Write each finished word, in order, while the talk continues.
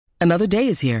Another day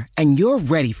is here, and you're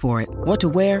ready for it. What to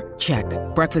wear? Check.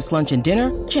 Breakfast, lunch, and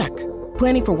dinner? Check.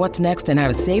 Planning for what's next and how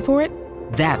to save for it?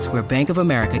 That's where Bank of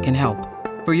America can help.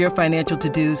 For your financial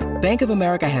to-dos, Bank of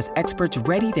America has experts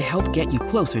ready to help get you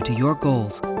closer to your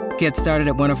goals. Get started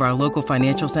at one of our local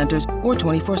financial centers or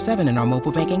 24/7 in our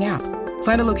mobile banking app.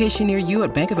 Find a location near you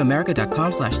at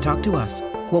bankofamerica.com/talktous.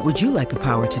 What would you like the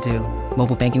power to do?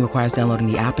 Mobile banking requires downloading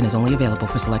the app and is only available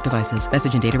for select devices.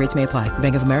 Message and data rates may apply.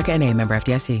 Bank of America N.A., member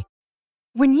FDIC.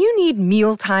 When you need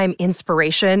mealtime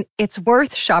inspiration, it's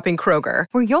worth shopping Kroger,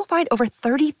 where you'll find over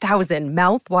 30,000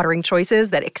 mouth-watering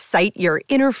choices that excite your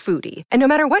inner foodie. And no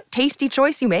matter what tasty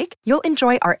choice you make, you'll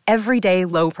enjoy our everyday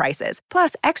low prices,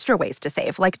 plus extra ways to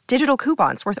save, like digital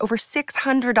coupons worth over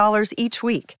 $600 each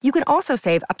week. You can also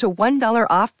save up to $1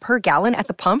 off per gallon at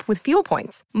the pump with fuel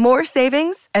points. More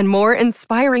savings and more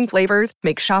inspiring flavors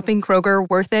make shopping Kroger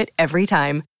worth it every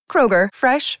time. Kroger,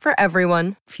 fresh for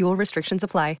everyone. Fuel restrictions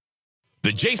apply.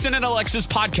 The Jason and Alexis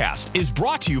podcast is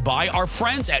brought to you by our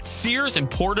friends at Sears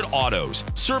Imported Autos,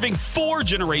 serving 4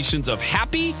 generations of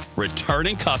happy,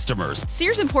 returning customers.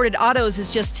 Sears Imported Autos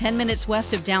is just 10 minutes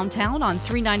west of downtown on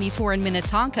 394 in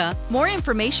Minnetonka. More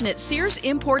information at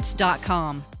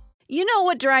SearsImports.com. You know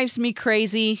what drives me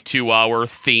crazy? 2-hour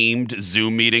themed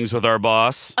Zoom meetings with our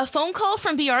boss. A phone call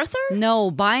from B. Arthur?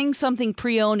 No, buying something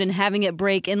pre-owned and having it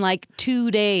break in like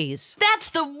 2 days. That's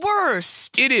the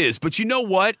worst. It is, but you know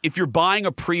what? If you're buying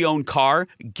a pre-owned car,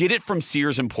 get it from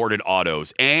Sears Imported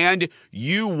Autos, and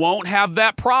you won't have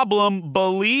that problem,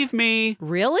 believe me.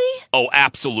 Really? Oh,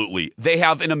 absolutely. They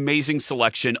have an amazing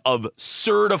selection of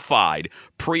certified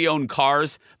pre-owned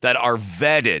cars that are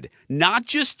vetted, not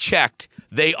just checked.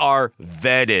 They are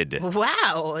vetted.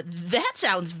 Wow, that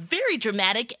sounds very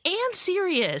dramatic and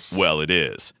serious. Well, it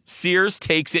is. Sears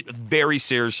takes it very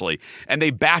seriously, and they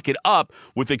back it up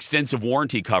with extensive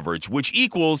warranty coverage, which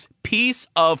equals peace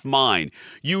of mind.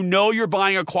 You know you're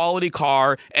buying a quality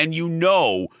car, and you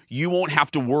know you won't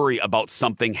have to worry about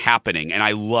something happening, and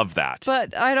I love that.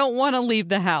 But I don't want to leave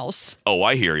the house. Oh,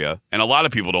 I hear you. And a lot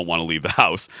of people don't want to leave the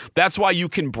house. That's why you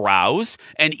can browse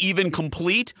and even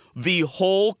complete the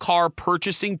whole car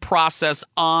purchasing process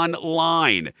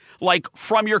online, like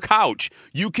from your couch.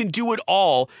 You can do it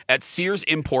all at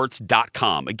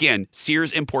SearsImports.com. Again,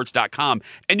 SearsImports.com.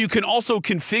 And you can also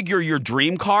configure your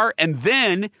dream car, and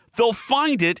then they'll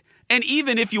find it. And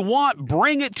even if you want,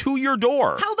 bring it to your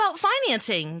door. How about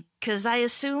financing? Because I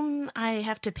assume I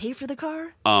have to pay for the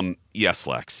car? Yes,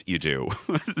 Lex, you do.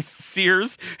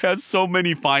 Sears has so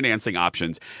many financing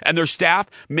options, and their staff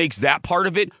makes that part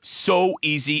of it so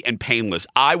easy and painless.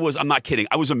 I'm not kidding.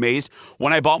 I was amazed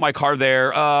when I bought my car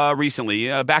there recently,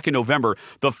 back in November.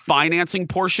 The financing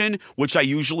portion, which I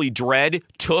usually dread,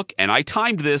 took, and I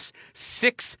timed this,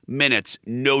 6 minutes.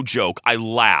 No joke. I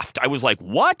laughed. I was like,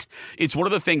 what? It's one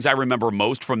of the things I remember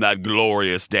most from that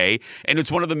glorious day, and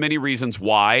it's one of the many reasons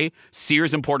why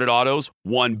Sears Imported Autos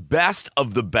won Best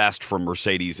of the Best from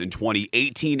Mercedes in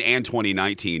 2018 and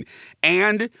 2019.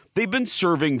 And they've been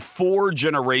serving 4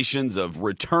 generations of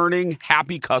returning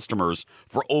happy customers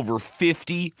for over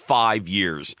 55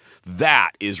 years.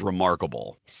 That is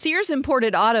remarkable. Sears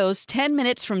Imported Autos, 10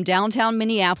 minutes from downtown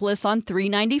Minneapolis on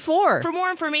 394. For more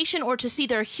information or to see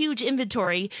their huge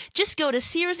inventory, just go to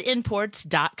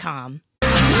SearsImports.com.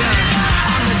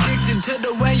 To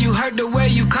the way you hurt, the way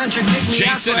you contradict me.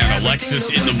 Jason and Alexis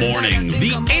in the morning.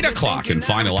 The 8 o'clock and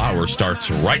final hour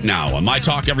starts right now on My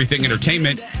Talk Everything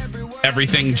Entertainment,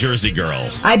 Everything Jersey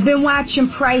Girl. I've been watching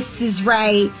Price is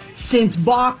Right since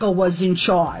Barker was in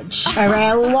charge. All right,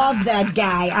 I love that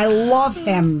guy. I love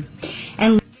him.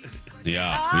 And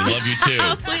yeah, we love you too.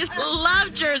 We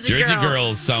love Jersey Girl. Jersey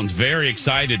Girl sounds very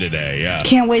excited today. Yeah.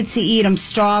 Can't wait to eat. I'm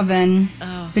starving.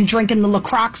 Been drinking the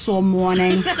LaCroix all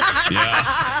morning.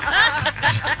 Yeah.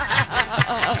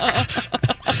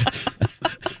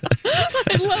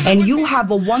 And you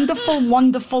have a wonderful,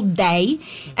 wonderful day.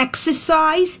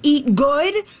 Exercise, eat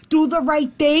good, do the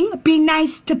right thing, be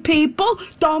nice to people,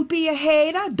 don't be a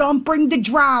hater, don't bring the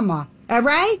drama. All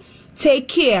right? Take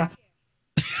care.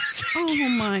 Oh,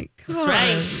 my God. That's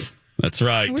right. That's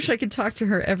right. I wish I could talk to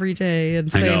her every day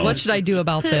and say, what should I do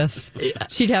about this?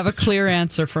 She'd have a clear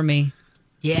answer for me.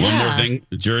 Yeah. One more thing.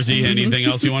 Jersey, anything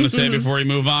else you want to say before we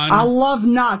move on? I love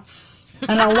nuts,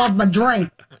 and I love my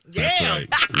drink. That's right.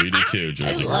 We do too,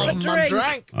 Jersey Girl. I love a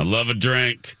drink. I love a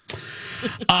drink.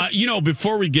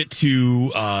 Before we get to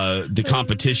the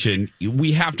competition,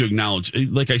 we have to acknowledge,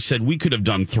 like I said, we could have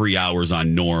done 3 hours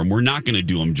on Norm. We're not going to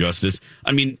do him justice.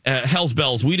 I mean, hell's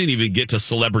bells, we didn't even get to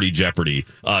Celebrity Jeopardy.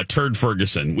 Turd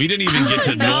Ferguson. We didn't even get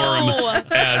to Norm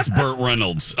as Burt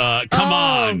Reynolds. Come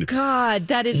on. Oh, God,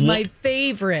 that is my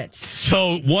favorite.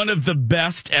 So one of the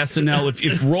best SNL,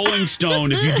 if Rolling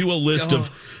Stone, if you do a list of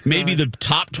maybe the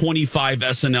top 25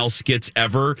 SNL skits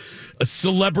ever, a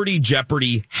Celebrity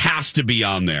Jeopardy has to be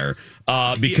on there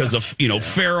because of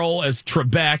Farrell as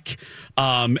Trebek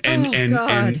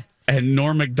and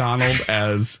Norm Macdonald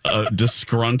as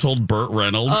disgruntled Burt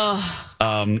Reynolds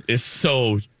is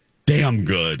so damn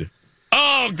good.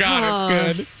 Oh God,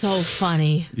 it's good. So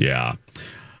funny. Yeah.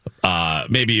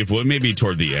 Maybe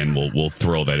toward the end we'll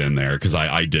throw that in there because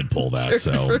I did pull that.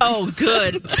 So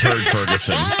good. Turd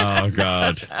Ferguson. Oh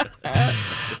God.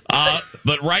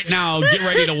 But right now, get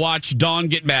ready to watch Dawn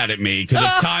get mad at me because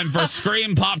it's time for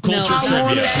Scream Pop Culture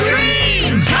Trivia.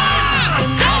 Scream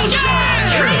Pop Culture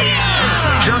Trivia.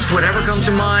 Just whatever comes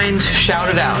to mind, shout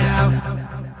it out.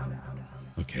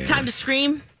 Okay. Time to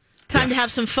scream. Time to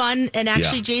have some fun. And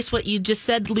actually, Jace, what you just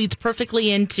said leads perfectly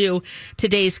into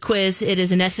today's quiz. It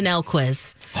is an SNL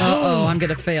quiz. I'm going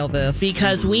to fail this.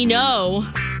 Because we know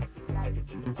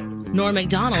Norm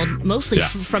Macdonald, mostly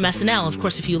from SNL. Of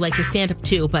course, if you like his stand-up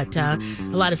too, but a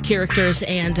lot of characters.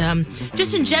 And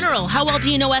just in general, how well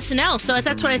do you know SNL? So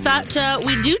that's what I thought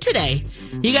we'd do today.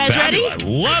 You guys ready? I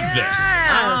love this.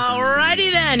 All righty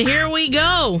then. Here we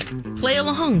go. Play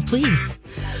along, please.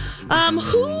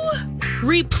 Who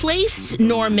replaced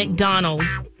Norm Macdonald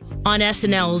on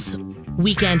SNL's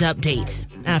Weekend Update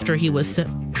after he was,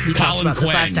 we talked about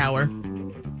this last hour?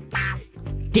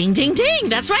 Ding, ding, ding.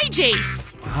 That's right,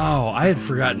 Jace. Wow, I had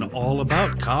forgotten all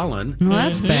about Colin. Well,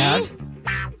 that's bad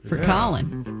for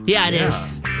Colin. Yeah, it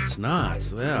is. It's not.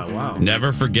 Yeah, wow.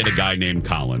 Never forget a guy named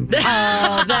Colin.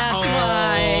 Oh, that's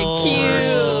why.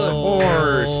 Cute. Of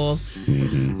course.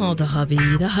 Oh, the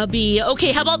hubby.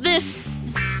 Okay, how about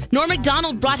this? Norm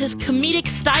Macdonald brought his comedic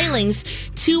stylings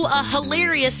to a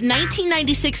hilarious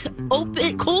 1996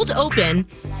 cold open.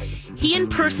 He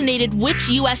impersonated which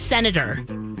U.S. senator?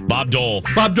 Bob Dole.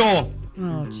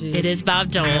 Oh, geez. It is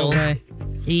Bob Dole. No way.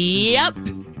 Yep.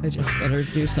 I just better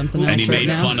do something else. And he right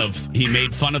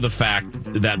made fun of the fact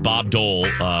that Bob Dole,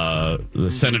 the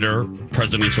senator,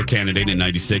 presidential candidate in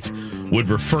 '96, would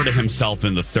refer to himself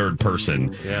in the third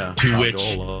person. Yeah. To Bob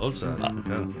which Dole loves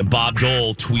that. Bob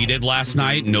Dole tweeted last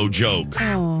night, no joke.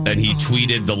 Oh. And he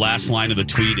tweeted, the last line of the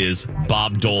tweet is,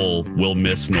 Bob Dole will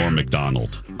miss Norm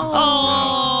Macdonald.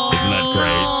 Oh. Isn't that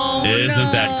great?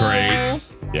 Isn't that great?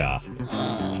 Yeah.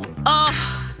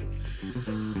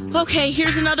 Okay,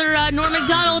 here's another Norm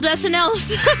Macdonald SNL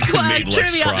Made Lex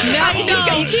trivia. cry. I know.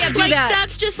 You can't do that.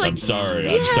 That's just like. I'm sorry.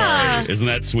 Yeah. Isn't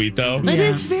that sweet, though? It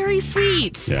is very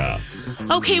sweet. Yeah.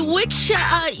 Okay, which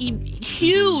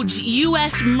huge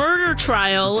U.S. murder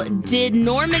trial did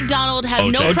Norm Macdonald have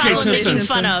no problem making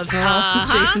fun of?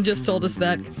 Jason just told us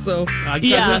that, so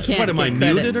What, am I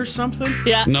muted or something?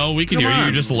 Yeah. No, we can Come hear you. on.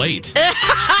 You're just late. No,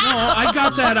 I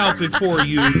got that out before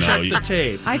you checked the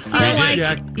tape. I feel like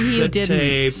Checked you the didn't.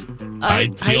 tape. I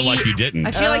feel like you didn't.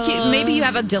 I feel like maybe you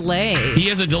have a delay. He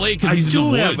has a delay because I he's in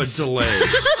do the have a woods. delay.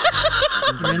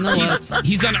 You're in the woods.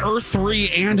 He's on Earth 3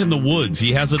 and in the woods.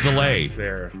 He has a delay.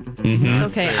 Fair. It's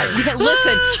okay.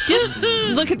 Listen, just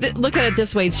look at it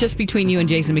this way. It's just between you and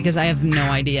Jason because I have no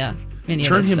idea any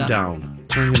Turn of this him stuff. down.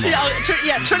 Turn him off.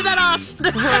 Turn that off.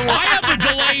 I have a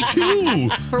delay too.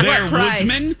 For there, what price?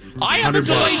 Woodsman. I have a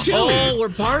delay too. Oh, we're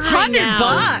bartering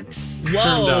now. $100. Whoa.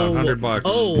 Turn down $100.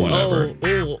 Oh, Whatever.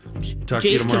 Talk to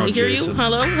you Jace, tomorrow, can we hear Jason. you?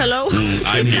 Hello?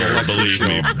 I'm here. Believe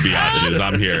me, biatches.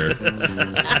 I'm here.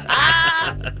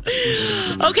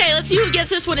 Okay, let's see who gets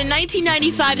this one. In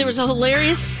 1995, there was a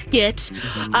hilarious skit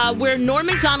where Norm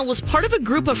Macdonald was part of a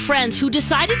group of friends who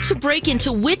decided to break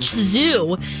into which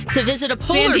zoo to visit a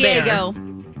polar San Diego. bear.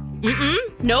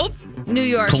 Nope. New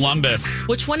York. Columbus.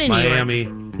 Which one in Miami.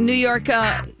 New York,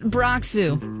 Bronx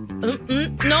Zoo. New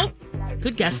York? Nope.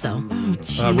 Good guess, though.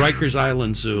 Rikers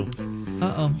Island Zoo.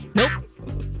 Uh-oh. Nope.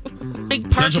 Big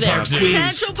park Central there. Park Zoo.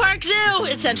 Central Park Zoo.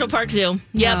 It's Central Park Zoo.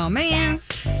 Yep. Oh, man.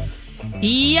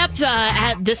 Yep.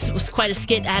 This was quite a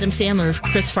skit. Adam Sandler,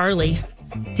 Chris Farley,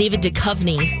 David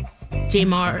Duchovny, Jay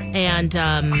Marr, and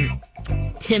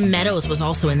Tim Meadows was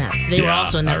also in that. They were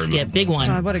also in that skit. Big one.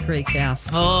 God, what a great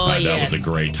cast. Oh, That yes. was a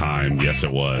great time. Yes,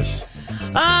 it was.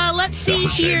 Let's see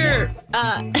here.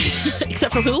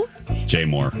 Except for who? Jay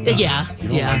Moore. Yeah. You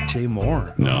don't like Jay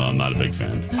Moore. No, I'm not a big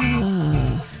fan.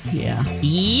 Yeah.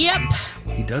 Yep.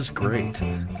 He does great.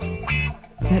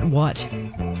 At what?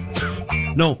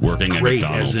 No, working at great,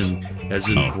 McDonald's. as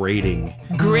in grading.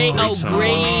 Great. Great Oh, songs,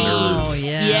 great. nerds. Oh,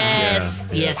 yeah. Yes.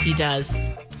 Yeah. Yes, he does.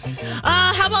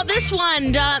 How about this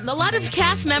one? A lot of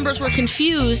cast members were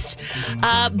confused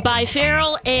by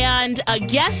Farrell and a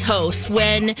guest host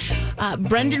when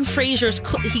Brendan Fraser's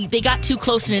they got too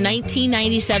close in a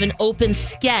 1997 open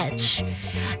sketch.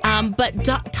 But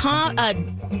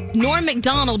Norm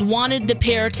Macdonald wanted the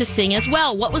pair to sing as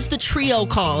well. What was the trio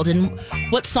called, and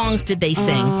what songs did they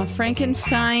sing?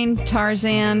 Frankenstein,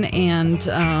 Tarzan, and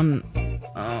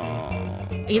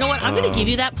You know what? I'm going to give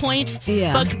you that point.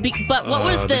 Yeah. But what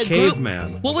was the group?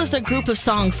 Caveman. What was the group of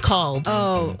songs called?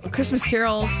 Christmas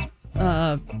carols.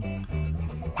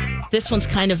 This one's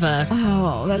kind of a.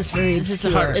 That's very This is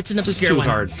obscure. hard. It's an obscure too one.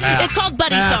 hard. Pass. It's called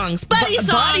Buddy Songs. Buddy Songs.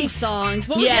 Buddy songs.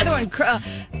 What was Yes. the other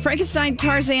one? Frankenstein,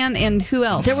 Tarzan, and who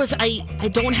else? There was I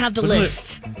don't have the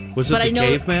list. Was it But I the know-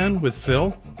 Caveman with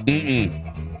Phil?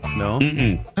 No.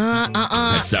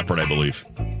 That's separate, I believe.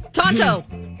 Tonto.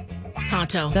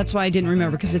 Tonto. That's why I didn't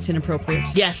remember, because it's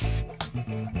inappropriate. Yes.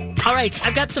 All right,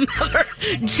 I've got some other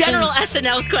general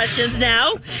SNL questions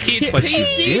now. It's But you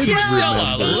PC did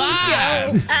Priscilla remember.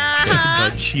 live.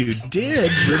 But you did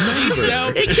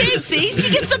remember. It came, see? She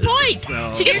gets the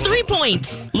point. She gets 3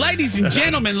 points. Ladies and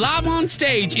gentlemen, live on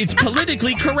stage, it's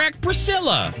politically correct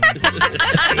Priscilla.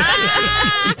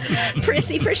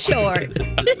 Prissy for short.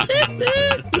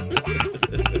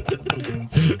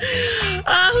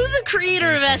 Who's the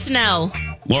creator of SNL?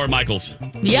 Laura Michaels.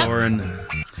 Yep. Lauren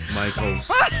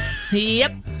Michaels.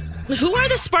 Yep. Who are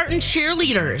the Spartan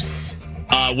cheerleaders?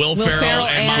 Will Ferrell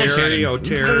and Molly Sherry Shannon.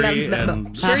 O'Terry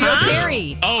and Sherry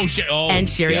O'Terry. And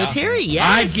Sherry O'Terry, yes.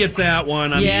 I get that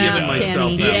one. I'm Yeah, giving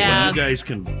myself Kenny. that Yeah. one. You guys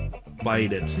can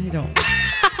bite it. I don't.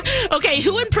 Okay,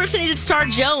 who impersonated Star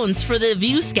Jones for the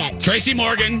View sketch? Tracy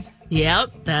Morgan.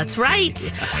 Yep, that's right.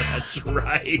 That's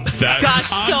right. Gosh, I'm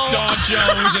so- Star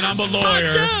Jones and I'm a lawyer.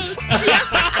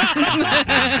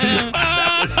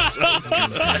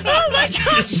 Oh my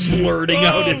gosh. Just blurting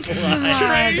out his line.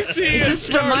 Tracy. It's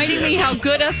just reminding me how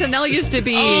good SNL used to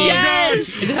be.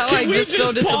 Yes. And how Can I'm we just so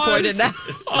just disappointed pause? now.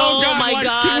 Oh, God, my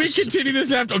Lex, can we gosh. continue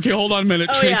this after? Okay, hold on a minute.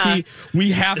 Oh, Tracy, yeah.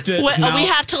 we have to. What, now, we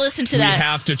have to listen to we that.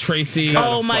 have to Tracy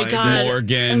Oh my God.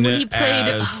 Morgan And when he played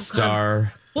as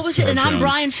Star. What was it? And I'm Jones.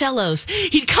 Brian Fellows.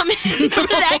 He'd come in. Remember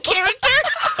that character?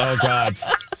 Oh, God.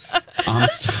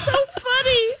 So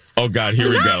funny. Oh, God, here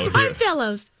we go. Brian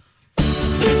Fellows.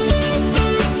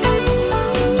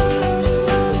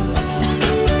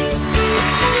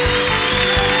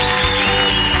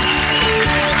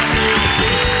 This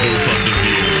is a spoof of The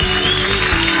View.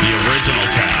 The original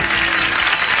cast.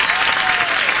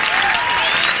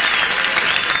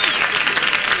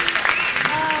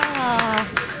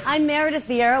 I'm Meredith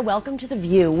Vieira. Welcome to The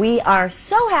View. We are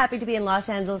so happy to be in Los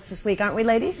Angeles this week, aren't we,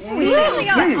 ladies? We really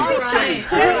are.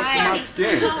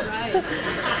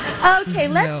 Okay,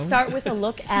 let's start with a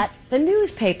look at the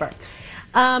newspaper.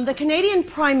 The Canadian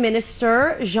Prime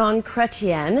Minister, Jean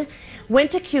Chrétien,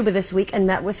 went to Cuba this week and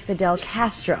met with Fidel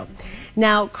Castro.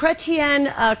 Now,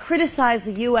 Chrétien criticized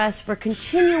the U.S. for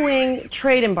continuing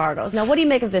trade embargoes. Now, what do you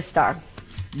make of this, Star?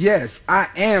 Yes, I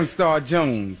am Star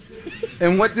Jones.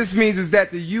 And what this means is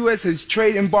that the U.S. has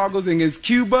trade embargoes against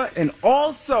Cuba, and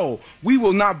also we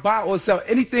will not buy or sell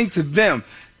anything to them.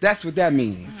 That's what that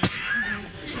means.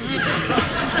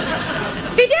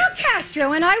 Fidel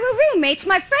Castro and I were roommates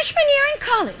my freshman year in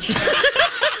college.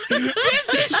 This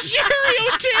is Sherry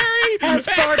O'Terry. As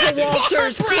Barbara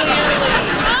Walters, clearly.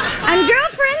 And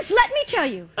girlfriends, let me tell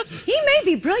you, he may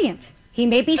be brilliant, he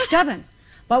may be stubborn,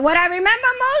 but what I remember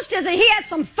most is that he had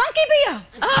some funky B.O.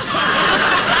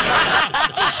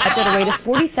 At the rate of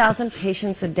 40,000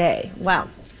 patients a day. Wow.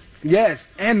 Yes,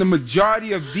 and the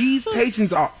majority of these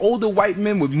patients are older white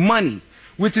men with money,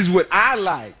 which is what I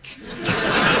like.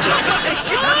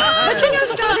 But you know,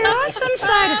 Star, there are some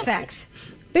side effects.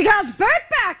 Because Bert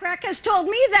Bacharach has told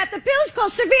me that the pills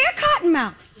cause severe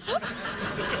cottonmouth. You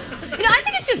know, I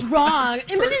think it's just wrong.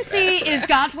 Impotency is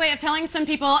God's way of telling some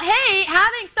people, hey,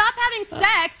 stop having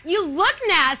sex. You look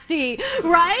nasty,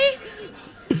 right?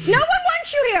 No one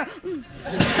wants you here.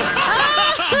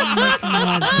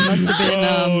 Must have been.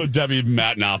 Oh, Debbie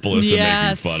Matenopoulos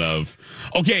Yes. are making fun of.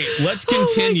 Okay, let's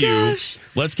continue.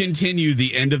 Let's continue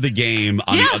the end of the game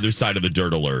on the other side of the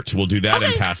dirt alert. We'll do that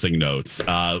in passing notes.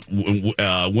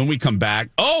 When we come back.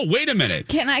 Oh, wait a minute.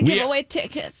 Can I give away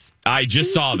tickets? I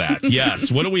just saw that.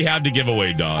 Yes. What do we have to give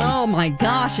away, Dawn? Oh my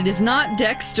gosh! It is not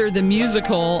Dexter the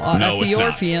musical No, at the it's not.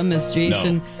 Orpheum, as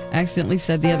Jason accidentally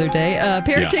said the other day. A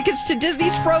pair of tickets to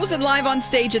Disney's Frozen live on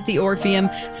stage at the Orpheum.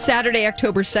 Auditorium, Saturday,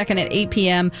 October 2nd at 8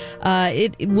 p.m.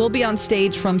 It will be on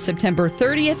stage from September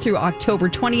 30th through October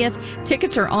 20th.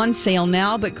 Tickets are on sale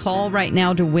now, but call right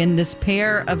now to win this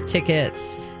pair of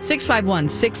tickets.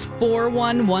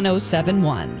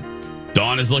 651-641-1071.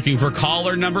 Dawn is looking for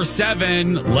caller number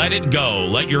 7. Let it go.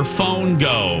 Let your phone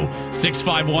go.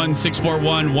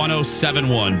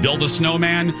 651-641-1071. Build a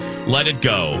snowman. Let it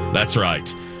go. That's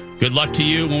right. Good luck to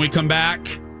you when we come back.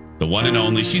 The one and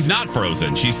only. She's not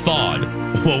frozen. She's thawed.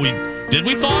 Well, did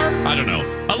we thaw her? I don't know.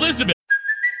 Elizabeth.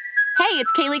 Hey,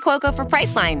 it's Kaylee Cuoco for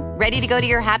Priceline. Ready to go to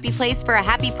your happy place for a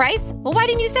happy price? Well, why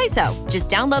didn't you say so? Just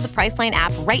download the Priceline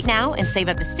app right now and save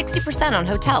up to 60% on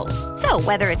hotels. So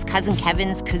whether it's Cousin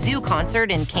Kevin's Kazoo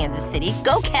Concert in Kansas City,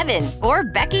 go Kevin, or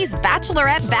Becky's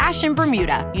Bachelorette Bash in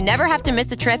Bermuda, you never have to miss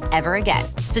a trip ever again.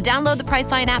 So download the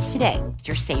Priceline app today.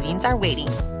 Your savings are waiting.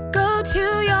 Go to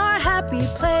your happy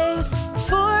place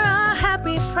for a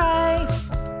happy price.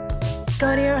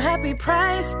 Go to your happy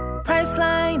price,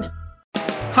 Priceline.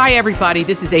 Hi, everybody.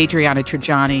 This is Adriana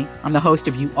Trajani. I'm the host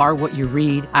of You Are What You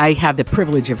Read. I have the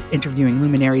privilege of interviewing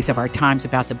luminaries of our times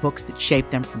about the books that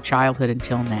shaped them from childhood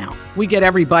until now. We get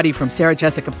everybody from Sarah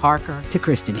Jessica Parker to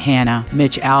Kristen Hanna,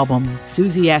 Mitch Albom,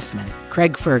 Susie Essman,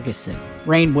 Craig Ferguson,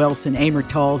 Rainn Wilson, Amor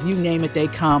Tolls, you name it, they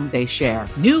come, they share.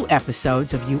 New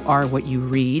episodes of You Are What You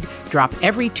Read drop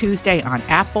every Tuesday on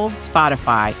Apple,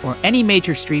 Spotify, or any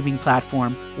major streaming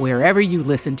platform wherever you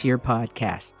listen to your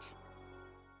podcasts.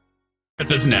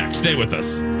 This next. Stay with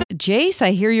us. Jace, I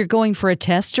hear you're going for a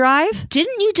test drive.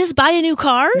 Didn't you just buy a new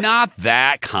car? Not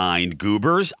that kind,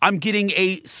 goobers. I'm getting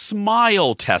a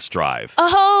Smile test drive.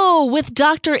 Oh, with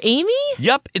Dr. Amy?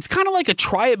 Yep, it's kind of like a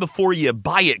try it before you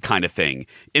buy it kind of thing.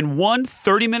 In one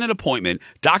 30-minute appointment,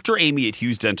 Dr. Amy at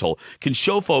Hughes Dental can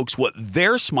show folks what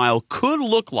their smile could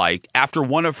look like after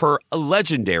one of her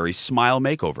legendary smile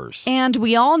makeovers. And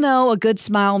we all know a good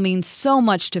smile means so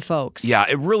much to folks. Yeah,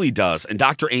 it really does. And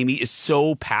Dr. Amy is so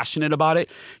passionate about it.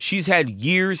 She's had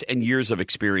years and years of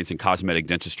experience in cosmetic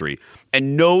dentistry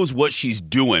and knows what she's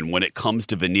doing when it comes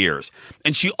to veneers.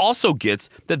 And she also gets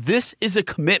that this is a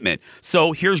commitment.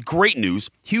 So here's great news.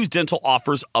 Hughes Dental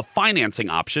offers a financing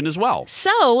option as well.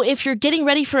 So if you're getting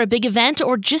ready for a big event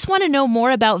or just want to know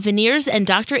more about veneers and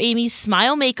Dr. Amy's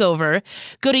smile makeover,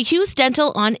 go to Hughes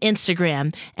Dental on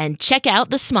Instagram and check out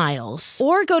the smiles.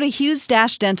 Or go to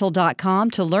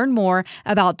hughes-dental.com to learn more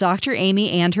about Dr.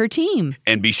 Amy and her team.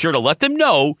 And be sure to let them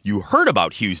know you heard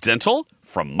about Hughes Dental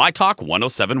from My Talk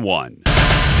 1071.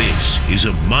 This is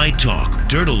a My Talk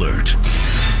Dirt Alert.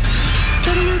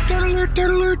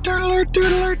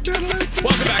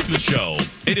 Welcome back to the show.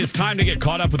 It is time to get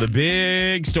caught up with the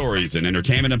big stories in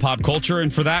entertainment and pop culture.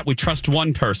 And for that, we trust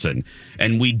one person.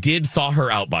 And we did thaw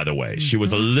her out, by the way. She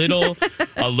was a little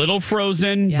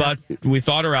frozen, but we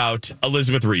thawed her out.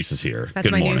 Elizabeth Reese is here. That's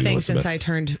Good my morning, new thing Elizabeth. since I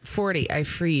turned 40. I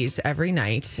freeze every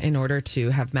night in order to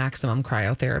have maximum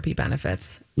cryotherapy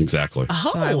benefits. Exactly.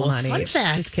 Oh, So I will not fun eat.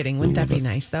 fact. Just kidding. Wouldn't that be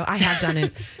nice, though? I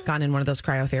have gone in one of those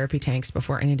cryotherapy tanks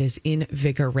before, and it is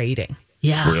invigorating.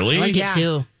 Yeah. Really? I like it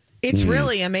too. It's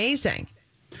really amazing.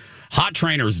 Hot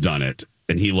Trainer's done it,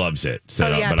 and he loves it. So,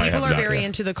 Oh, yeah. but I People have are not very yet.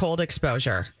 into the cold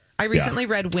exposure. I recently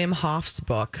read Wim Hof's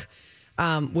book,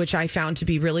 which I found to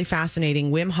be really fascinating.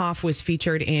 Wim Hof was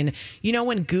featured in,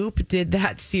 when Goop did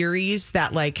that series,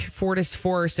 that like 4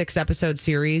 or 6 episode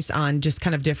series on just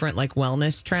kind of different like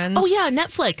wellness trends. Oh, yeah.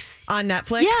 Netflix. On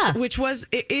Netflix, Yeah. which was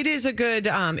it is a good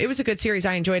it was a good series.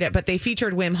 I enjoyed it, but they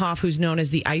featured Wim Hof, who's known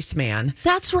as the Iceman.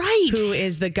 That's right. Who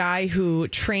is the guy who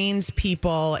trains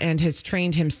people and has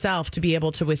trained himself to be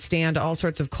able to withstand all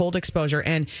sorts of cold exposure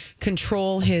and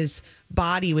control his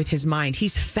body with his mind.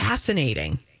 He's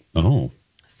fascinating. Oh.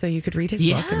 So you could read his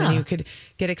book and then you could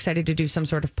get excited to do some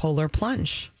sort of polar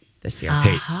plunge this year.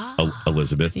 Hey,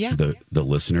 Elizabeth, Yeah. the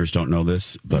listeners don't know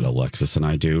this, but Alexis and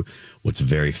I do. What's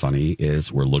very funny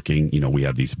is we're looking, we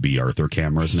have these B. Arthur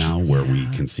cameras now where we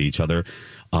can see each other.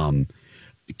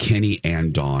 Kenny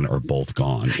and Dawn are both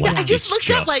gone. Yeah, I just it's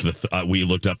looked up, like, we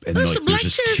looked up and there's like some there's blank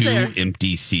just chairs 2 there.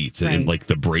 empty seats and in like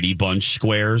the Brady Bunch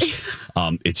squares.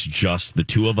 It's just the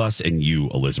 2 of us and you,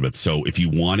 Elizabeth. So if you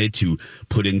wanted to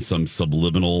put in some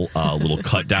subliminal little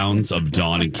cut downs of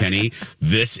Dawn and Kenny,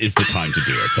 this is the time to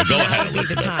do it. So go ahead, That would be the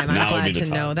Elizabeth. time. I'm Now would glad be the to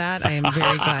time. know that. I am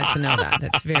very glad to know that.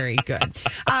 That's very good.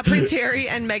 Prince Harry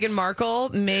and Meghan Markle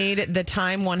made the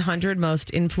Time 100 most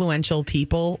influential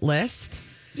people list.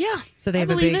 Yeah. So they I have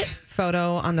a believe big it.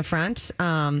 photo on the front.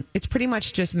 It's pretty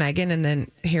much just Meghan, and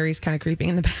then Harry's kind of creeping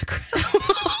in the background.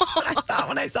 I thought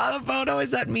when I saw the photo,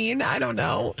 is that mean? I don't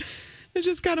know. It's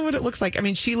just kind of what it looks like. I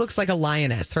mean, she looks like a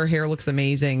lioness. Her hair looks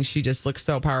amazing. She just looks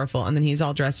so powerful. And then he's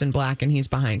all dressed in black, and he's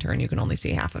behind her, and you can only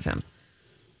see half of him.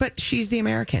 But she's the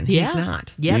American. Yeah. He's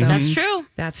not. Yeah, that's true.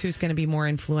 That's who's going to be more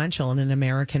influential in an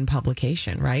American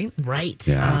publication, right? Right.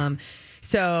 Yeah.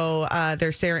 So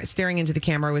they're staring into the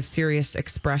camera with serious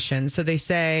expressions. So they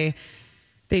say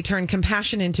they turn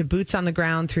compassion into boots on the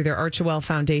ground through their Archewell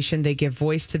Foundation. They give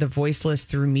voice to the voiceless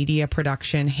through media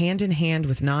production. Hand in hand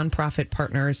with nonprofit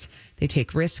partners, they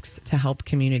take risks to help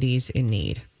communities in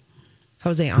need.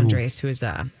 Jose Andres, who is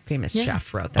a famous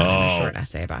chef, wrote that in a short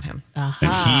essay about him.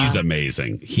 And he's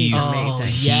amazing. He's amazing.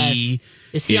 Yes.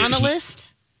 Is he on the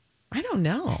list? I don't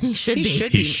know. He should be.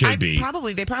 He should be.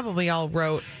 They probably all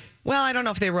wrote. Well, I don't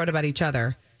know if they wrote about each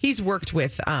other. He's worked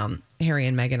with Harry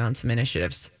and Meghan on some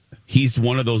initiatives. He's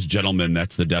one of those gentlemen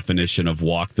that's the definition of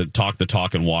talk the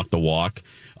talk and walk the walk.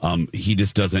 He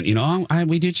just doesn't,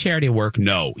 we do charity work.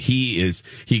 No, he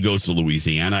goes to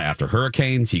Louisiana after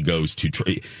hurricanes. He goes to,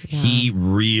 he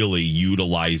really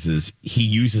uses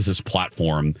his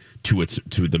platform to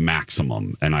the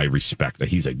maximum. And I respect that.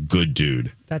 He's a good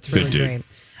dude. That's really good dude.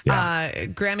 great. Yeah.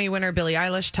 Grammy winner Billie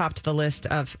Eilish topped the list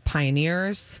of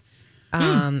pioneers,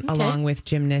 along with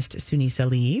gymnast Sunisa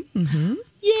Lee. Mm-hmm.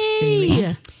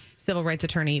 Yay! Civil rights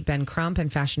attorney Ben Crump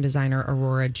and fashion designer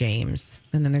Aurora James.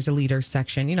 And then there's a leaders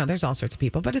section. There's all sorts of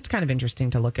people, but it's kind of interesting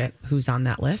to look at who's on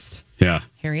that list. Yeah.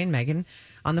 Harry and Meghan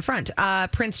on the front.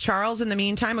 Prince Charles, in the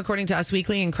meantime, according to Us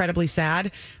Weekly, incredibly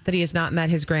sad that he has not met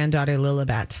his granddaughter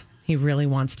Lilibet. He really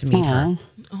wants to meet her.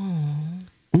 Oh.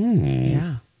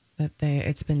 Yeah.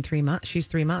 It's been 3 months. She's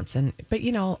 3 months. But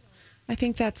I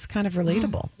think that's kind of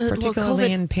relatable,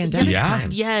 particularly in pandemic time.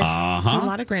 Yes. A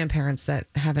lot of grandparents that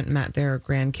haven't met their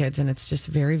grandkids, and it's just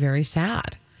very, very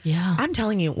sad. Yeah. I'm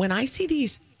telling you, when I see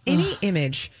any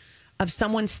image of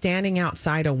someone standing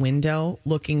outside a window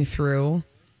looking through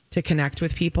to connect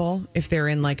with people, if they're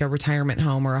in like a retirement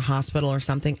home or a hospital or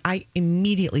something, I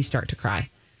immediately start to cry.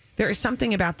 There is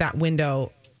something about that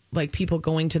window, like people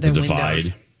going to the windows.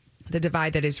 The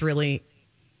divide that is really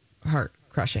heart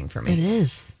crushing for me. It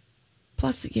is.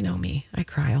 Plus, me, I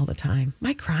cry all the time.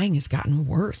 My crying has gotten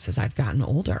worse as I've gotten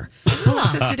older.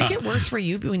 Alexis, did it get worse for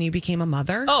you when you became a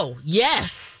mother? Oh,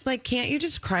 yes. Like, can't you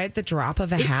just cry at the drop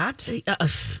of a hat?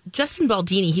 Justin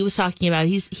Baldini, he was talking about,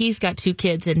 he's got 2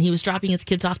 kids, and he was dropping his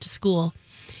kids off to school.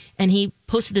 And he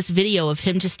posted this video of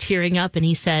him just tearing up, and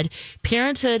he said,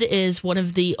 parenthood is one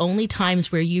of the only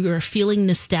times where you are feeling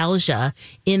nostalgia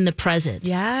in the present.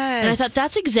 Yes. And I thought,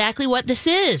 that's exactly what this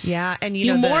is. Yeah, and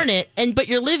you mourn it, but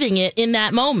you're living it in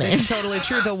that moment. It's totally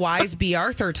true. The wise B.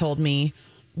 Arthur told me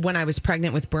when I was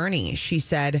pregnant with Bernie, she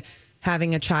said,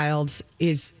 having a child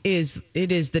is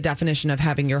the definition of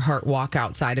having your heart walk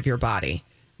outside of your body.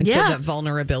 And so that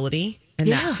vulnerability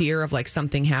and that fear of like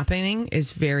something happening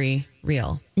is very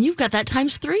real. And you've got that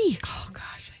times 3. Oh, gosh,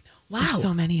 I know. Wow. There's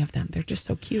so many of them. They're just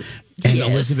so cute. And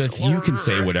Elizabeth, you can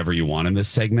say whatever you want in this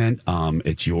segment.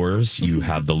 It's yours. You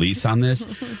have the lease on this.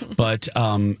 But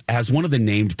as one of the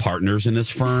named partners in this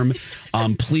firm,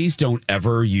 please don't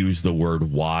ever use the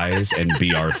word wise and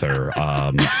B. Arthur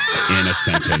in a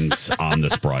sentence on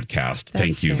this broadcast.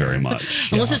 Thank you very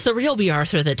much. Unless it's the real B.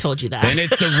 Arthur that told you that. And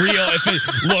it's the real.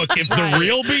 If the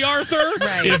real B. Arthur,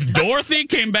 if Dorothy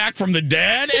came back from the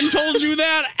dead and told you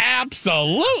that,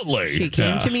 absolutely. She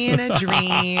came to me in a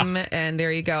dream, and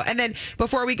there you go. And then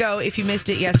before we go, if you missed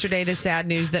it yesterday, the sad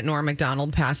news that Norm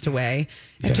Macdonald passed away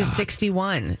at just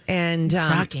 61. And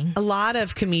a lot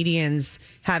of comedians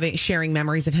sharing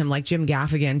memories of him, like Jim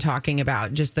Gaffigan talking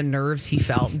about just the nerves he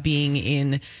felt being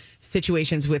in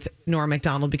situations with Norm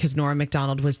Macdonald, because Norm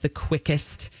Macdonald was the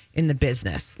quickest in the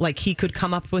business. Like, he could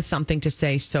come up with something to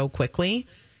say so quickly.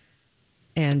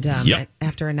 And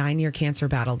after a 9-year cancer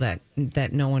battle that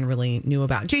no one really knew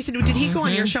about. Jason, did he go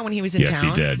on your show when he was in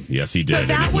town? Yes, he did. So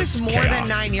that was more than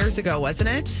 9 years ago, wasn't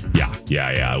it?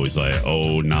 Yeah. It was like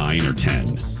 9 or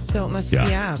 10. So it must,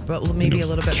 but maybe a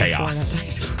little bit chaos.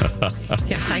 before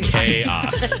that.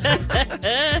 Chaos.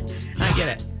 I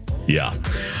get it. Yeah.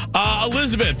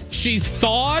 Elizabeth, she's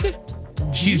thawed.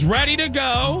 She's ready to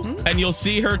go, and you'll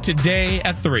see her today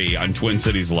at 3 on Twin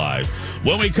Cities Live.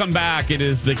 When we come back, it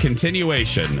is the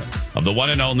continuation of the one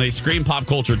and only Scream Pop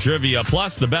Culture Trivia,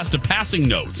 plus the best of passing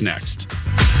notes next.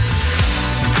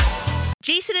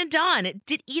 Jason and Dawn,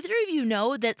 did either of you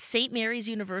know that St. Mary's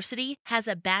University has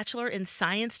a Bachelor in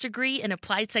Science degree in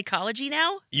Applied Psychology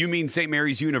now? You mean St.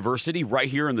 Mary's University right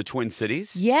here in the Twin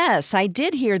Cities? Yes, I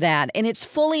did hear that. And it's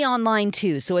fully online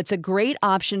too, so it's a great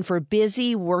option for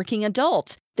busy working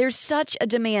adults. There's such a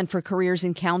demand for careers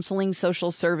in counseling,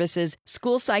 social services,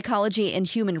 school psychology, and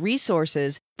human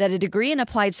resources that a degree in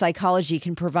applied psychology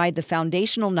can provide the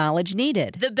foundational knowledge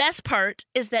needed. The best part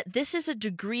is that this is a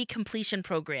degree completion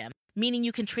program, meaning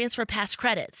you can transfer past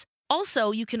credits.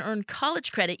 Also, you can earn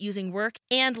college credit using work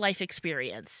and life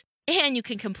experience. And you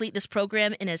can complete this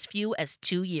program in as few as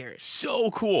 2 years. So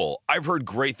cool. I've heard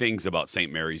great things about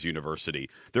St. Mary's University.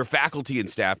 Their faculty and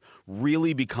staff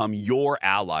really become your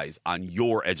allies on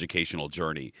your educational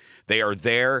journey. They are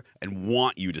there and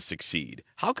want you to succeed.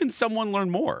 How can someone learn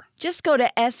more? Just go to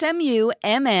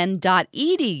smumn.edu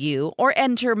or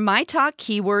enter my talk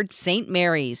keyword St.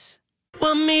 Mary's.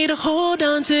 Want me to hold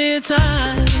on to your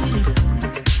time?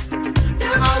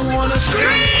 I wanna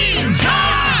scream!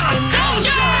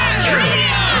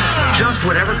 Just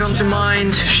whatever comes to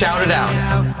mind, shout it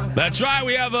out. That's right.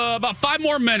 We have about 5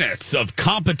 more minutes of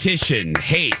competition,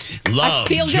 hate, love, I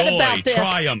feel joy, good about this.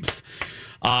 triumph.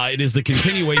 It is the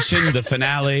continuation, the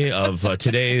finale of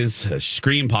today's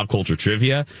Scream Pop Culture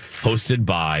Trivia, hosted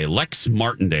by Lex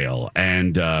Martindale.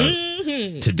 And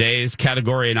today's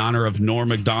category in honor of Norm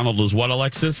Macdonald is what,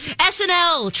 Alexis?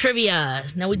 SNL trivia.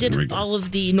 Now, we did all of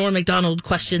the Norm Macdonald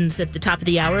questions at the top of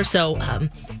the hour, so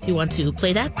if you want to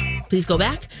play that, please go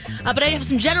back. But I have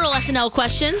some general SNL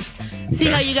questions. See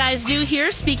how you guys do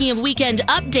here. Speaking of Weekend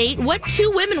Update, what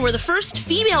 2 women were the first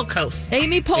female hosts?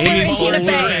 Amy Poehler and Tina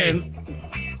Fey.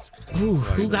 Ooh,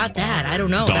 who got that? I don't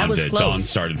know. Dawn That was did. close. Dawn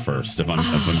started first, if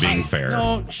I'm being fair.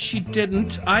 No, she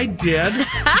didn't. I did.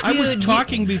 I was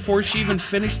talking before she even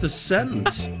finished the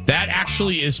sentence. That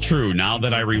actually is true. Now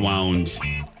that I rewound.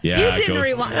 Yeah, You it didn't goes-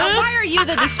 rewind. Why are you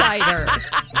the decider?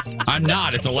 I'm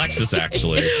not. It's Alexis,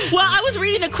 actually. Well, I was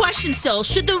reading the question still.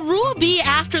 Should the rule be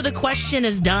after the question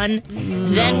is done,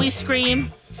 then we scream?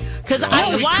 Because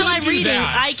while I'm reading,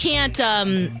 I can't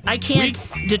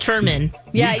determine.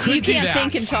 Yeah, We could you do can't that.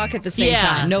 think and talk at the same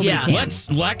time. Nobody can.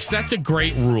 Lex, that's a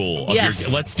great rule. Yes.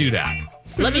 Let's do that.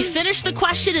 Let me finish the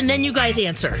question and then you guys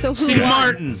answer. So who Steve won?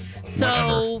 Martin.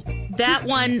 So that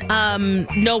one,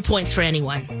 no points for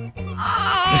anyone.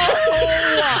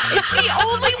 Oh, it's the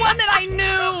only one that I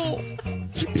knew.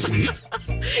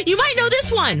 You might know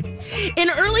this one. In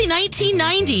early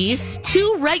 1990s,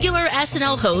 2 regular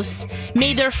SNL hosts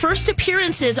made their first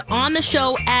appearances on the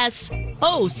show as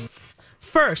hosts.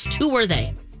 First, who were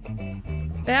they?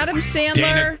 Adam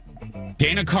Sandler.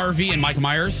 Dana Carvey and Mike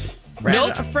Myers?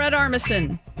 Fred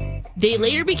Armisen. They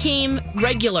later became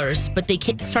regulars, but they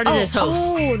started as hosts.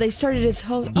 Oh, they started as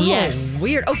hosts. Oh, Yes.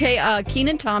 Weird. Okay,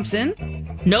 Kenan Thompson.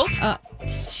 Nope.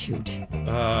 Shoot.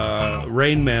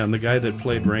 Rain Man, the guy that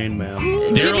played Rain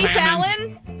Man. Jimmy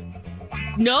Fallon.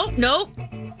 Nope.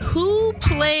 Who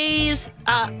plays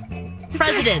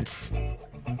presidents?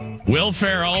 Will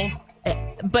Ferrell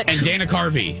But and Dana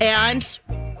Carvey. And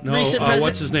No, recent president.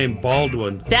 what's his name?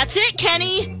 Baldwin. That's it,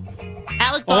 Kenny.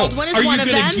 Alec Baldwin is one of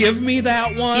them. Are you going to give me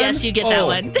that one? Yes, you get that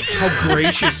one. How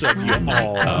gracious of you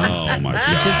all. Oh, my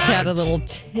God. Just had a little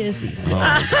tizzy.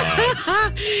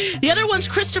 The other one's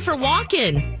Christopher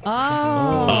Walken.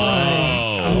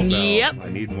 Oh. Yep. I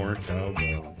need more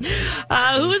cowbell.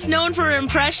 Who is known for her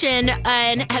impression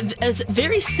and have a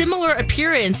very similar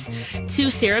appearance to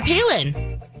Sarah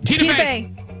Palin. Tina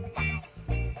Fey.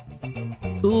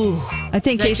 Ooh. I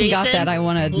think Is that Jason got that, I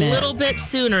want to admit. A little bit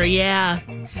sooner, yeah.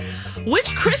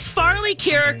 Which Chris Farley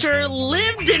character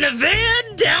lived in a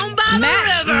van down by the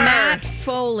river? Matt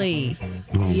Foley.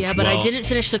 Yeah, but I Well, didn't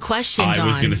finish the question, I Dawn.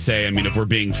 was going to say, if we're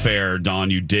being fair, Dawn,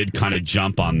 you did kind of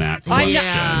jump on that I question,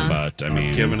 know. but I'm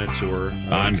giving it to her.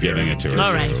 I'm giving it to her. All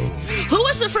too. right. Who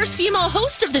was the first female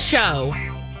host of the show?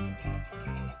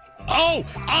 Oh,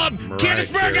 Candace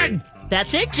Bergen.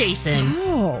 That's it, Jason.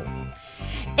 Oh.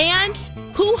 And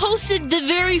who hosted the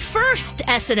very first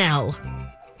SNL?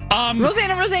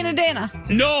 Rosanna Dana.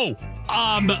 No.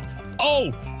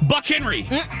 Buck Henry.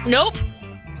 Nope.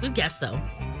 Good guess, though.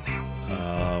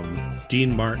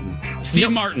 Dean Martin.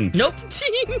 Steve Martin. Nope.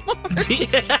 Dean Martin.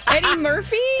 Eddie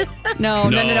Murphy? No.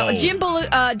 No.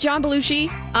 John Belushi?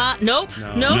 Nope.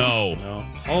 No.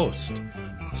 Host.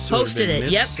 Hosted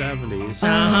it, yep. 70s.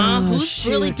 Who's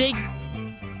really big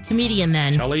comedian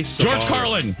then? Kelly George Savalas.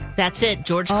 Carlin. That's it,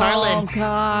 George Oh, Carlin.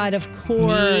 God, of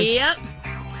course. Yep.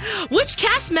 Which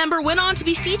cast member went on to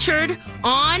be featured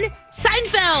on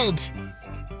Seinfeld?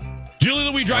 Julie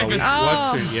Louis-Dreyfus.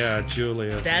 What's her? Yeah,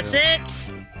 Julia. That's yeah.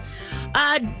 it.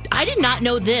 I did not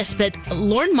know this, but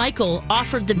Lorne Michael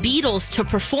offered the Beatles to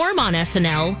perform on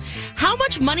SNL. How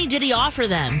much money did he offer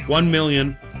them? $1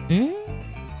 million.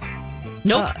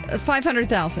 Nope.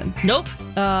 500,000. Nope.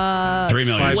 $3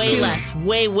 million. Way less.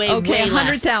 Way Okay,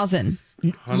 less. 100,000.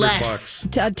 Less.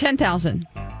 10,000.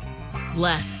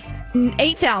 Less.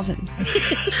 8,000.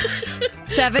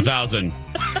 7. 1,000.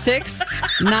 6.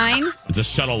 9. It's a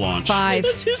shuttle launch. 5.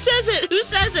 Who says it? Who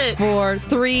says it? 4.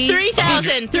 3.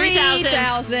 3,000.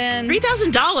 $3,000.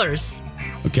 $3,000.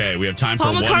 Okay, we have time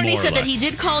Paul for one McCartney more. said that he Lex.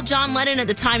 did call John Lennon at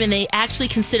the time, and they actually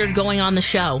considered going on the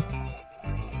show.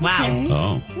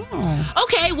 Wow. Oh.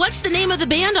 Okay, what's the name of the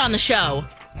band on the show?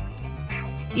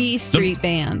 E Street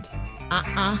Band.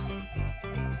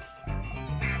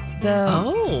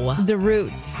 The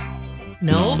Roots.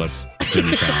 No. That's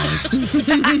Jimmy Fallon.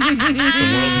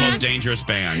 The world's most dangerous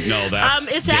band. No, that's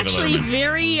it's David actually Letterman.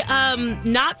 very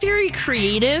not very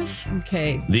creative.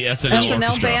 Okay. The SNL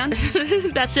Orchestra. Band.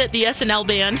 That's it. The SNL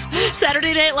band,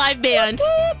 Saturday Night Live band.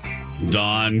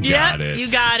 Dawn got it. You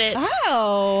got it.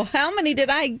 Oh, how many did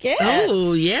I get?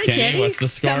 Oh, yeah, Kenny, what's the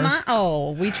score? Come on.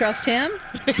 Oh, we trust him?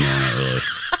 No, not really.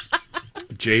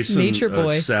 Jason, Nature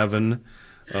boy. 7,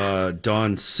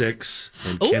 Dawn 6,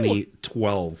 and Kenny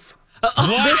 12.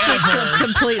 This is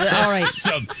completely all right.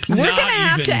 We're not gonna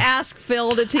have even- to ask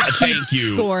Phil to keep Thank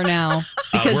you. score now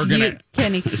because we're gonna-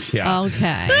 Kenny. Yeah.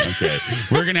 Okay. Okay.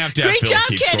 We're going to have Great Phil job,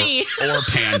 keep Kenny. score, or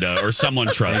Panda, or someone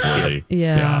trustworthy.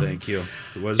 Yeah. Thank you.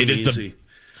 It wasn't It is easy.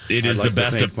 It I'd is like the to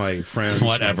best thank of my friends,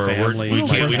 whatever. my family, we my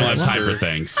don't have time for pastor.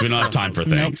 thanks. We don't have time for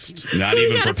Nope. thanks. Not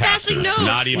even for pastors. notes.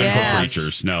 Not even Yes. for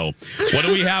preachers. No. What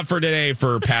do we have for today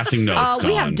for passing notes,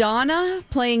 We have Dawn? Donna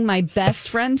playing my best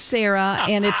friend Sarah,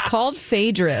 and it's called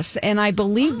Phaedrus. And I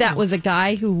believe that was a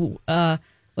guy who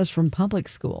was from public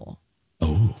school.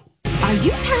 Oh. Are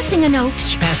you passing a note?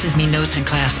 She passes me notes in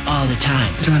class all the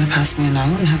time. Do you want to pass me a note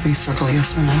and have me circle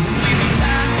yes or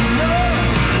no?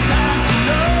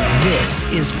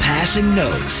 This is Passing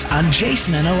Notes on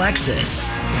Jason and Alexis.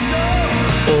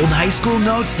 Old high school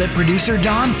notes that producer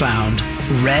Dawn found,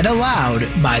 read aloud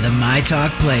by the My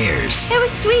Talk players. It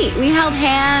was sweet. We held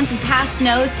hands and passed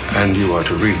notes. And you are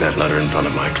to read that letter in front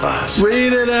of my class.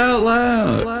 Read it out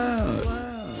loud.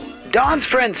 Dawn's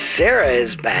friend Sarah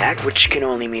is back, which can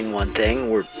only mean one thing.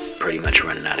 We're pretty much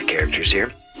running out of characters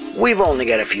here. We've only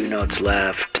got a few notes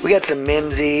left. We got some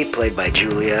Mimsy, played by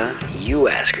Julia. You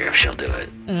ask her if she'll do it.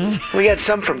 We got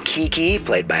some from Kiki,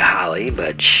 played by Holly,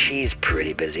 but she's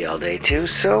pretty busy all day too.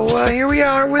 So here we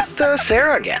are with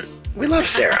Sarah again. We love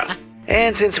Sarah.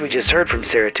 And since we just heard from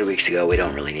Sarah 2 weeks ago, we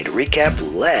don't really need a recap.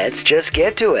 Let's just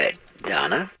get to it.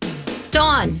 Donna?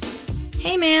 Dawn.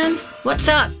 Hey, man. What's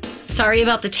up? Sorry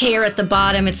about the tear at the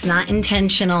bottom. It's not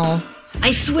intentional.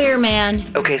 I swear, man.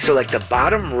 Okay, so like the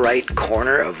bottom right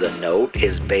corner of the note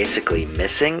is basically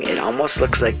missing. It almost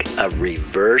looks like a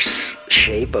reverse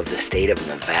shape of the state of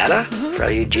Nevada, for all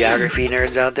you geography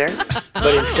nerds out there.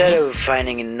 But instead of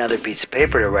finding another piece of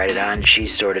paper to write it on, she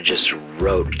sort of just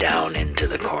wrote down into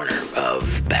the corner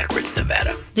of backwards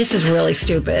Nevada. This is really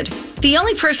stupid. The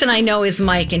only person I know is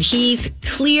Mike, and he's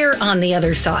clear on the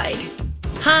other side.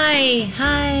 Hi.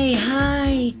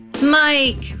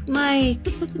 Mike.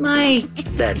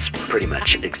 That's pretty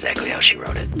much exactly how she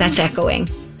wrote it. That's echoing.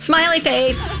 Smiley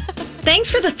face.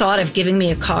 Thanks for the thought of giving me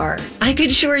a car. I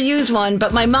could sure use one,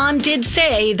 but my mom did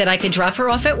say that I could drop her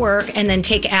off at work and then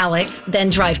take Alex, then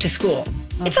drive to school.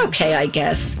 It's okay, I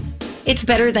guess. It's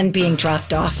better than being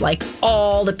dropped off like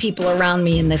all the people around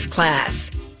me in this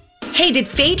class. Hey, did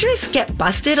Phaedrus get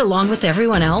busted along with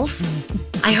everyone else?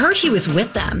 I heard he was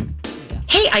with them.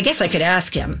 Hey, I guess I could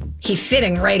ask him. He's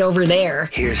sitting right over there.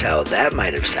 Here's how that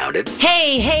might have sounded.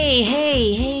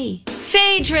 Hey.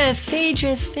 Phaedrus.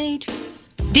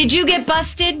 Did you get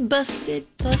busted? Busted.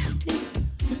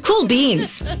 Cool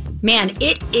beans. Man,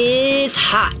 it is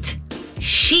hot.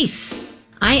 Sheesh.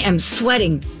 I am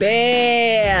sweating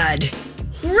bad.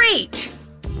 Great.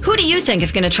 Who do you think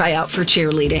is going to try out for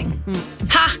cheerleading?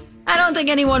 Ha! I don't think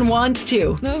anyone wants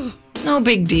to. No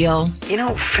big deal. You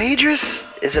know, Phaedrus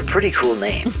is a pretty cool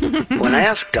name. When I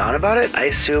asked Dawn about it, I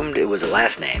assumed it was a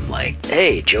last name, like,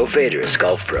 hey, Joe Phaedrus,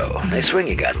 golf pro. Nice swing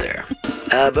you got there.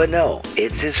 But no,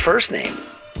 it's his first name.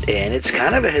 And it's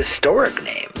kind of a historic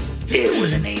name. It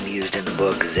was a name used in the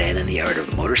book Zen and the Art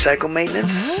of Motorcycle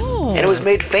Maintenance. And it was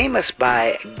made famous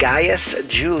by Gaius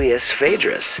Julius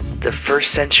Phaedrus, the 1st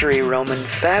century Roman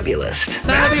fabulist.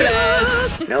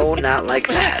 Fabulous! No, not like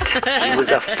that. He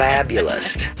was a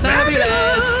fabulist.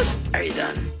 Fabulous! Are you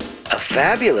done? A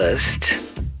fabulist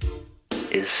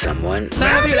is someone...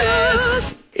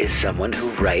 Fabulous! Is someone who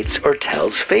writes or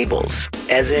tells fables,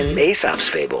 as in Aesop's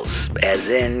fables, as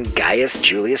in Gaius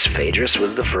Julius Phaedrus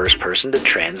was the first person to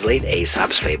translate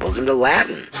Aesop's fables into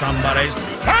Latin. Somebody's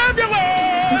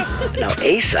fabulous! Now,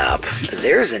 Aesop,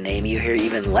 there's a name you hear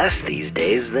even less these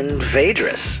days than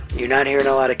Phaedrus. You're not hearing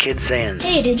a lot of kids saying,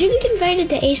 Hey, did you get invited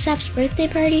to Aesop's birthday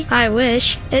party? I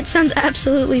wish. It sounds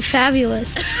absolutely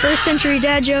fabulous. 1st century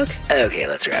dad joke. Okay,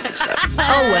 let's wrap this up.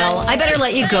 Oh, well, I better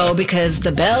let you go because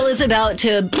the bell is about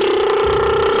to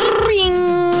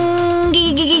ring.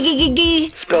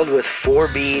 Spell Spelled with 4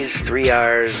 B's, 3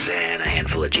 R's, and a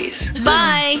handful of G's.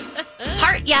 Bye.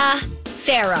 Heart ya,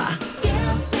 Sarah.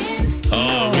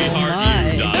 Oh, we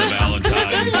heart you, Donna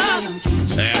Valentine.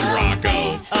 And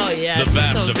Rocco. Oh, yes. The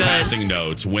best so of good. passing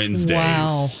notes,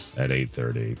 Wednesdays at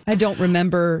 8:30. I don't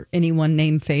remember anyone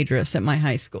named Phaedrus at my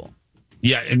high school.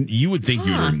 Yeah, and you would think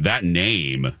you were that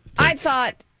name. I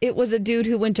thought it was a dude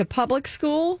who went to public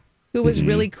school who was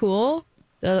really cool.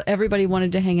 Everybody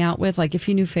wanted to hang out with. Like if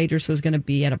you knew Phaedrus was going to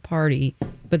be at a party,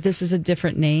 but this is a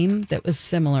different name that was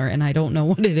similar, and I don't know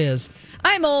what it is.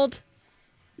 I'm old.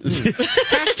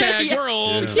 Hashtag we're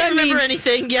old. Can't remember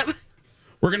anything. Yep.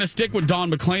 We're going to stick with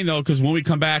Dawn McClain, though, because when we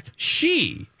come back,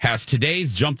 she has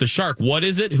today's Jump the Shark. What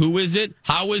is it? Who is it?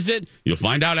 How is it? You'll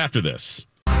find out after this.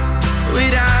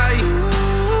 Without you.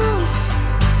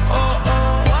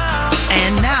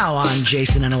 And now on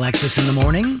Jason and Alexis in the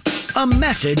Morning, a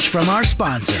message from our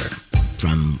sponsor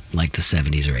from like the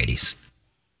 70s or 80s.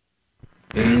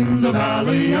 In the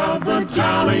valley of the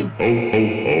jolly, ho, ho,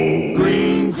 ho,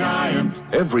 Green Giant.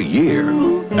 Every year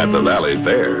at the Valley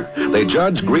Fair, they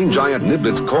judge Green Giant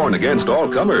Niblets corn against all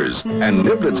comers, and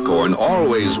Niblets corn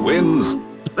always wins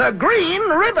the green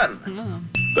ribbon.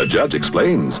 The judge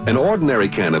explains, an ordinary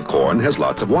can of corn has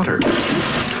lots of water.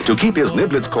 To keep his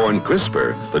Niblets corn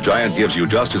crisper, the Giant gives you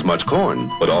just as much corn,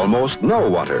 but almost no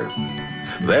water.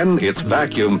 Then it's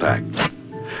vacuum packed.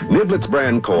 Niblets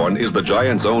brand corn is the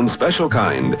Giant's own special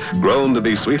kind, grown to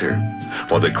be sweeter.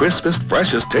 For the crispest,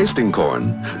 freshest tasting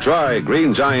corn, try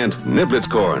Green Giant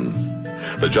Niblets corn.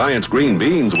 The Giant's green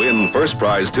beans win first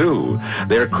prize, too.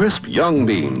 They're crisp, young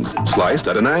beans, sliced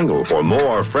at an angle for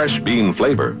more fresh bean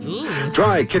flavor.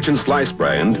 Try Kitchen Slice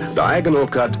brand, diagonal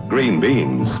cut green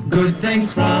beans. Good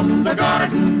things from the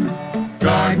garden,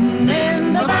 garden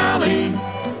in the valley,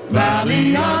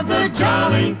 valley of the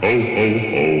jolly, ho, ho,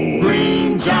 ho,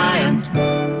 Green Giant.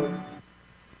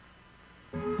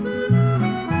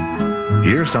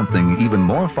 Here's something even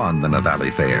more fun than a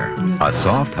Valley Fair. A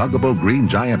soft, huggable Green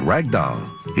Giant ragdoll.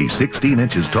 He's 16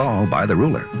 inches tall by the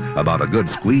ruler, about a good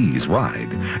squeeze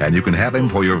wide, and you can have him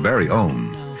for your very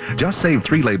own. Just save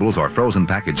 3 labels or frozen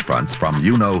package fronts from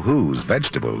you-know-who's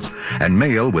vegetables and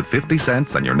mail with 50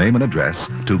 cents and your name and address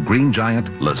to Green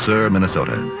Giant, Le Sueur,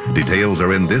 Minnesota. Details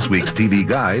are in this week's TV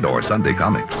guide or Sunday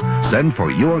comics. Send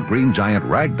for your Green Giant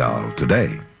ragdoll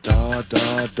today.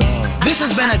 This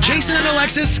has been a Jason and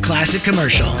Alexis classic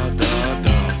commercial.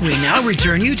 We now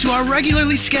return you to our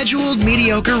regularly scheduled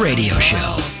mediocre radio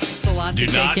show. Do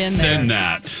not send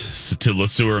that to Le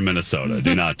Sueur, Minnesota.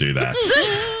 Do not do that.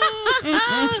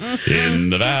 In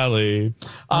the valley.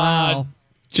 Wow.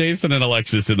 Jason and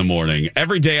Alexis in the morning.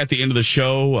 Every day at the end of the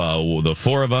show, the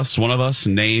 4 of us, one of us,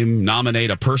 nominate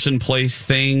a person, place,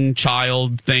 thing,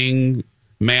 child, thing,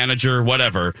 manager,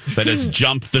 whatever, that has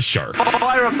jumped the shark.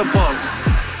 Fire up the boat.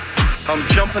 I'm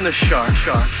jumping the shark.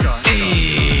 It's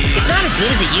not as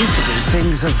good as it used to be.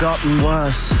 Things have gotten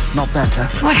worse, not better.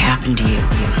 What happened to you?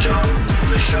 Jump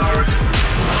the shark.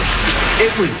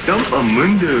 It was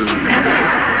Dumpamundo.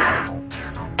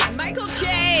 Michael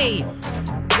Che.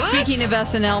 Speaking of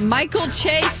SNL, Michael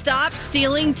Che stopped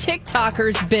stealing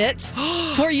TikTokers' bits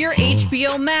for your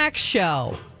HBO Max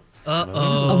show.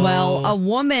 Uh-oh. Well, a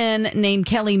woman named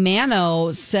Kelly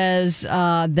Mano says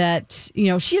that,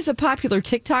 she is a popular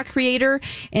TikTok creator,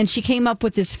 and she came up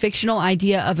with this fictional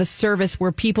idea of a service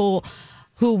where people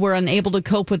who were unable to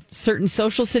cope with certain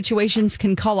social situations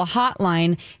can call a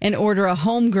hotline and order a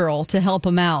homegirl to help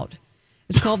them out.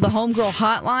 It's called the Homegirl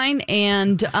Hotline,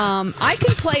 and I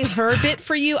can play her bit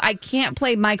for you. I can't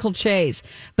play Michael Che's,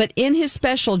 but in his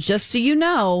special, just so you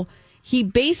know, he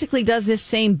basically does this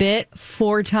same bit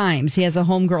 4 times. He has a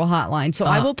Homegirl Hotline. So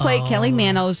I will play Kelly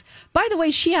Mano's. By the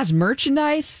way, she has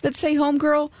merchandise that say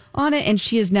Homegirl on it, and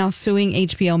she is now suing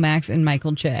HBO Max and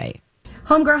Michael Che.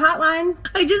 Homegirl Hotline?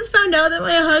 I just found out that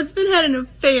my husband had an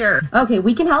affair. Okay,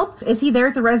 we can help. Is he there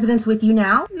at the residence with you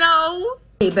now? No.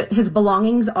 Okay, but his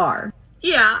belongings are?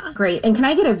 Yeah. Great. And can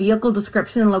I get a vehicle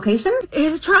description and location?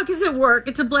 His truck is at work.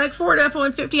 It's a black Ford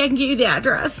F-150. I can give you the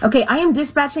address. Okay, I am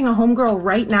dispatching a homegirl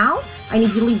right now. I need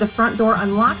you to leave the front door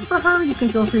unlocked for her. You can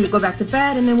feel free to go back to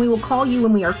bed, and then we will call you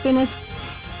when we are finished.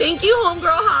 Thank you,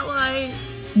 Homegirl Hotline.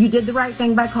 You did the right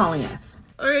thing by calling us.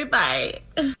 All right, bye.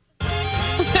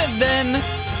 Then,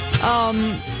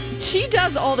 she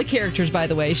does all the characters, by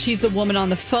the way. She's the woman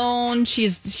on the phone. She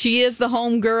is the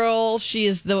homegirl. She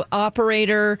is the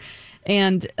operator.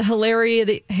 And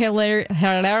hilarity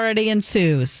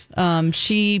ensues.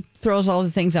 She throws all the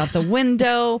things out the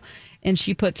window, and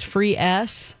she puts free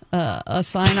S, a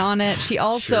sign on it. She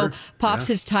also pops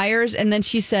his tires, and then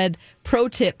she said, pro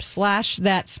tip, slash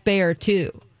that spare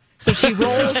too. So she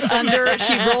rolls under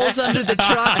the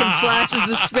truck and slashes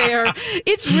the spare.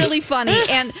 It's really funny.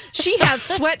 And she has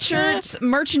sweatshirts,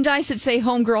 merchandise that say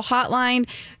Homegirl Hotline.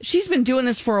 She's been doing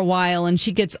this for a while and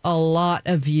she gets a lot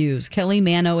of views. Kelly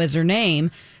Mano is her name.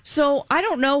 So I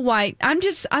don't know why. I'm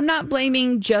not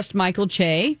blaming just Michael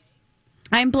Che.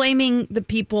 I'm blaming the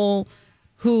people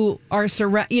who are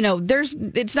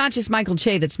it's not just Michael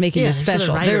Che that's making this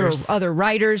special. There are other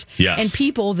writers and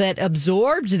people that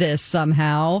absorbed this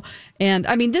somehow. And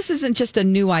I mean, this isn't just a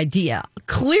new idea.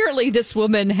 Clearly, this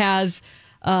woman has,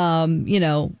 a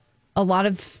lot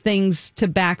of things to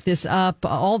back this up.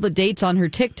 All the dates on her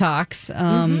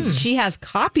TikToks. She has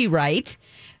copyright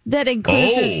that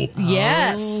includes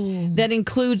that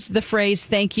includes the phrase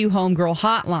 "Thank you, Homegirl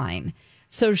Hotline."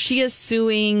 So she is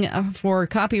suing for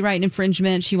copyright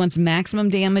infringement. She wants maximum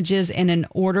damages and an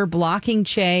order blocking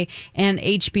Che and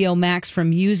HBO Max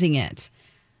from using it.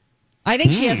 I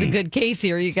think she has a good case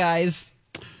here, you guys.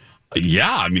 Yeah,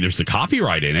 I mean, there's a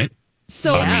copyright in it.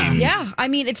 So, I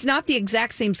mean, it's not the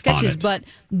exact same sketches, but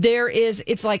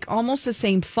it's like almost the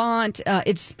same font.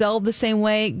 It's spelled the same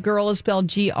way. Girl is spelled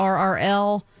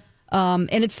GRRL.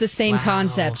 And it's the same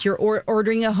concept. You're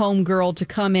ordering a homegirl to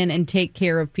come in and take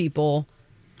care of people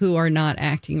who are not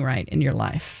acting right in your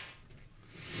life.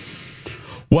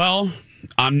 Well,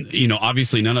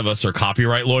 obviously none of us are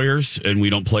copyright lawyers and we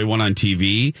don't play one on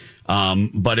TV.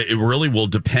 But it really will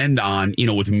depend on,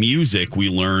 with music we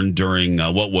learned during,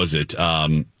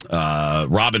 Robin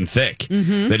Thicke,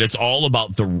 that it's all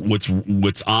about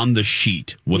what's on the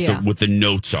sheet, what the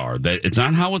notes are. That it's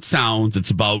not how it sounds,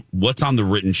 it's about what's on the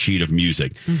written sheet of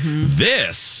music.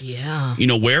 This,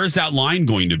 where is that line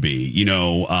going to be?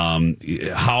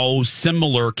 How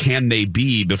similar can they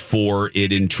be before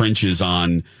it entrenches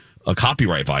on a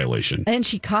copyright violation? And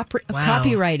she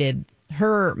copyrighted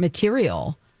her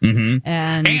material.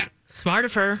 And smart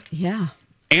of her. Yeah.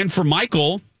 And for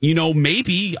Michael,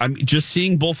 maybe I'm just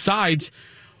seeing both sides.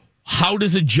 How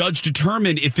does a judge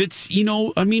determine if it's,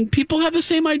 people have the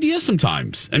same idea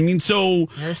sometimes. I mean, so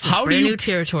this is new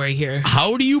territory here.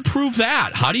 How do you prove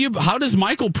that? How does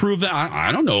Michael prove that?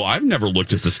 I don't know. I've never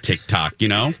looked at this TikTok,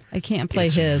 I can't play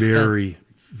it's his.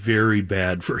 Very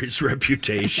bad for his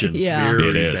reputation. Yeah.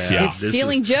 It is. Bad. Yeah. It's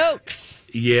stealing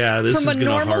jokes. Yeah, this from is a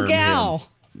normal gal.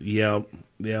 Yep.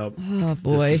 Oh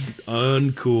boy, this is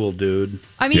uncool, dude.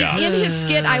 I mean, in his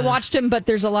skit, I watched him, but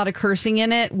there's a lot of cursing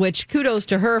in it. Which kudos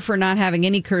to her for not having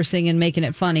any cursing and making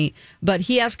it funny. But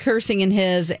he has cursing in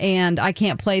his, and I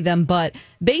can't play them. But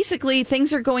basically,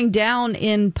 things are going down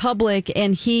in public,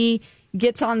 and he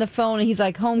gets on the phone and he's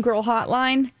like, "Homegirl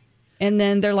Hotline," and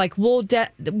then they're like, "We'll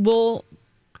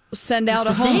send out a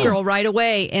homegirl right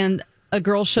away," and a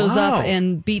girl shows up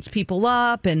and beats people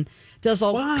up and does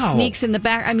sneaks in the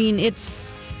back. I mean, it's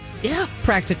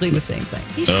practically the same thing.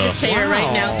 You should just pay her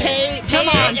right now. Pay Come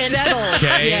on, settle.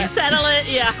 Che. Settle it,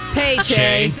 Pay,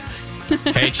 Che.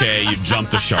 Hey, Che, you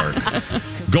jumped the shark.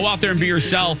 Go out there and be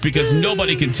yourself because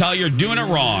nobody can tell you're doing it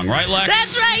wrong. Right, Lex?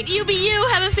 That's right. You be you.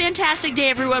 Have a fantastic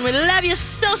day, everyone. We love you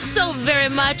so, so very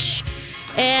much.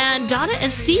 And Donna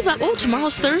and Steve,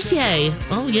 tomorrow's Thursday.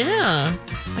 Oh, yeah.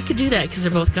 I could do that because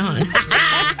they're both gone.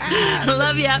 I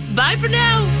love you. Bye for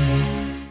now.